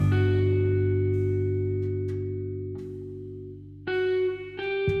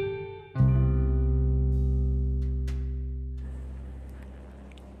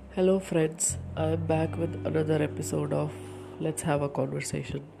Hello, friends. I'm back with another episode of Let's Have a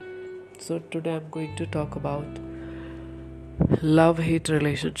Conversation. So, today I'm going to talk about love hate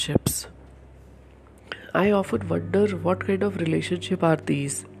relationships. I often wonder what kind of relationship are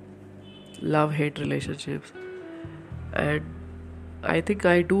these love hate relationships, and I think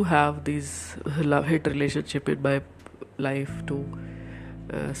I do have these love hate relationship in my life too.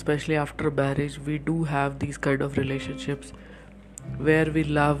 Especially after marriage, we do have these kind of relationships where we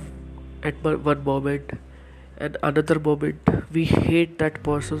love at one moment and another moment we hate that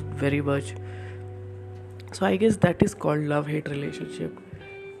person very much. So I guess that is called love hate relationship,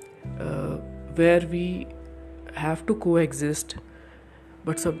 uh, where we have to coexist,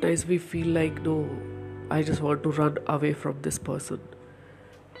 but sometimes we feel like, no, I just want to run away from this person.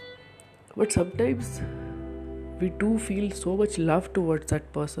 But sometimes we do feel so much love towards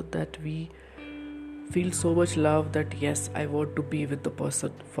that person that we feel so much love that yes, I want to be with the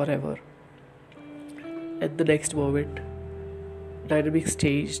person forever. And the next moment, dynamics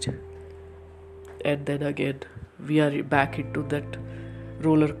changed, and then again, we are back into that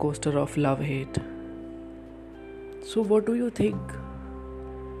roller coaster of love hate. So, what do you think?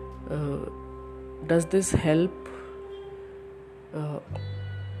 Uh, does this help uh,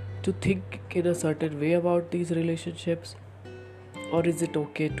 to think in a certain way about these relationships, or is it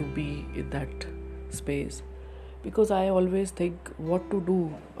okay to be in that space? Because I always think what to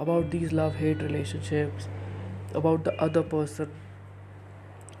do about these love hate relationships, about the other person,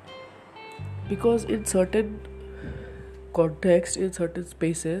 because in certain context, in certain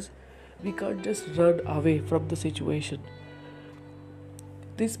spaces, we can't just run away from the situation.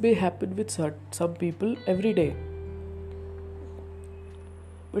 This may happen with some people every day,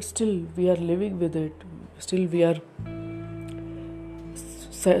 but still we are living with it, still we are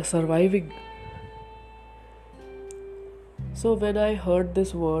surviving. So when I heard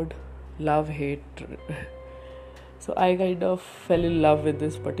this word love hate, so I kind of fell in love with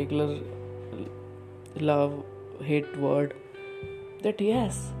this particular love hate word, that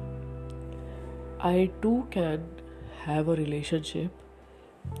yes, I too can have a relationship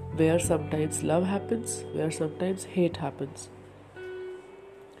where sometimes love happens, where sometimes hate happens.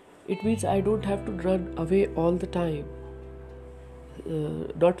 It means I don't have to run away all the time,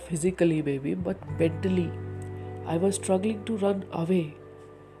 not physically maybe, but mentally. I was struggling to run away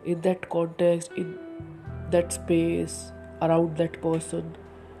in that context, in that space, around that person.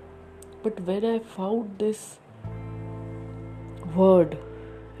 But when I found this word,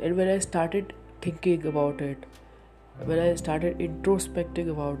 and when I started thinking about it, when I started introspecting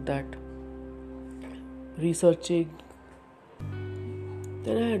about that, researching,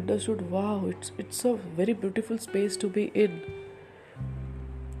 then I understood, wow, it's a very beautiful space to be in,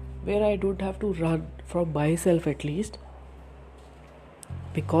 where I don't have to run from myself, at least,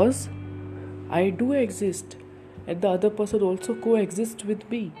 because I do exist and the other person also coexists with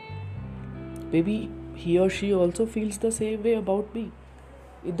me. Maybe he or she also feels the same way about me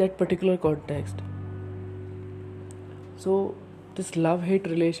in that particular context. So this love-hate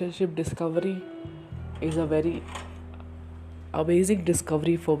relationship discovery is a very amazing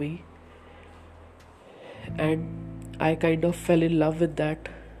discovery for me, and I kind of fell in love with that.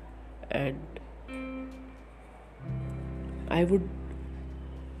 And I would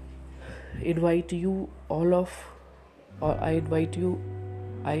invite you all of or I invite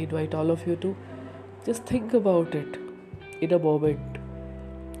all of you to just think about it in a moment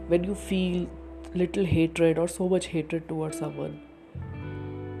when you feel little hatred or so much hatred towards someone,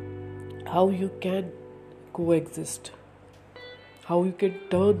 how you can coexist, how you can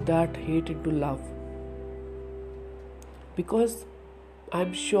turn that hate into love. Because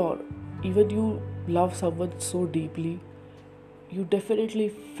I'm sure even you love someone so deeply, you definitely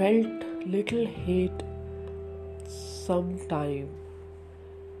felt little hate sometime,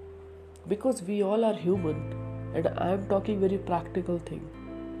 because we all are human, and I'm talking very practical thing.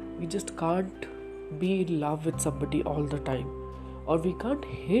 We just can't be in love with somebody all the time, or we can't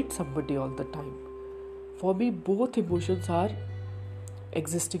hate somebody all the time. For me, both emotions are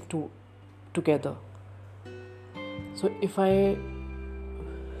existing together. So if I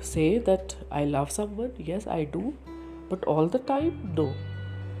say that I love someone, yes, I do, but all the time, no.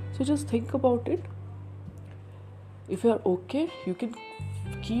 So just think about it. If you are okay, you can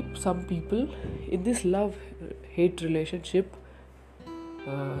keep some people in this love hate relationship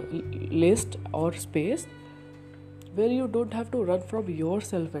list or space, where you don't have to run from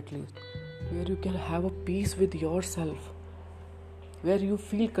yourself, at least, where you can have a peace with yourself, where you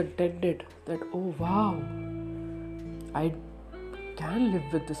feel contented that, oh wow, I can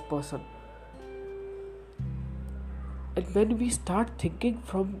live with this person. And when we start thinking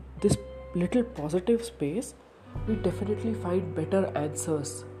from this little positive space, we definitely find better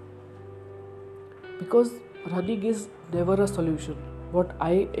answers. Because running is never a solution. What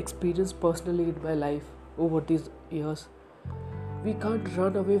I experienced personally in my life over these years, we can't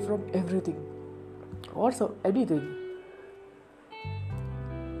run away from everything or anything.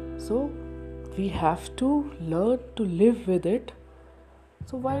 So we have to learn to live with it.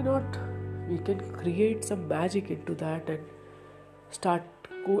 So why not? We can create some magic into that and start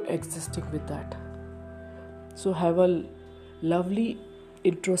coexisting with that. So have a lovely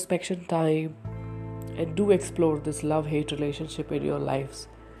introspection time and do explore this love-hate relationship in your lives.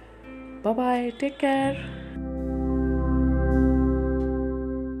 Bye bye. Take care.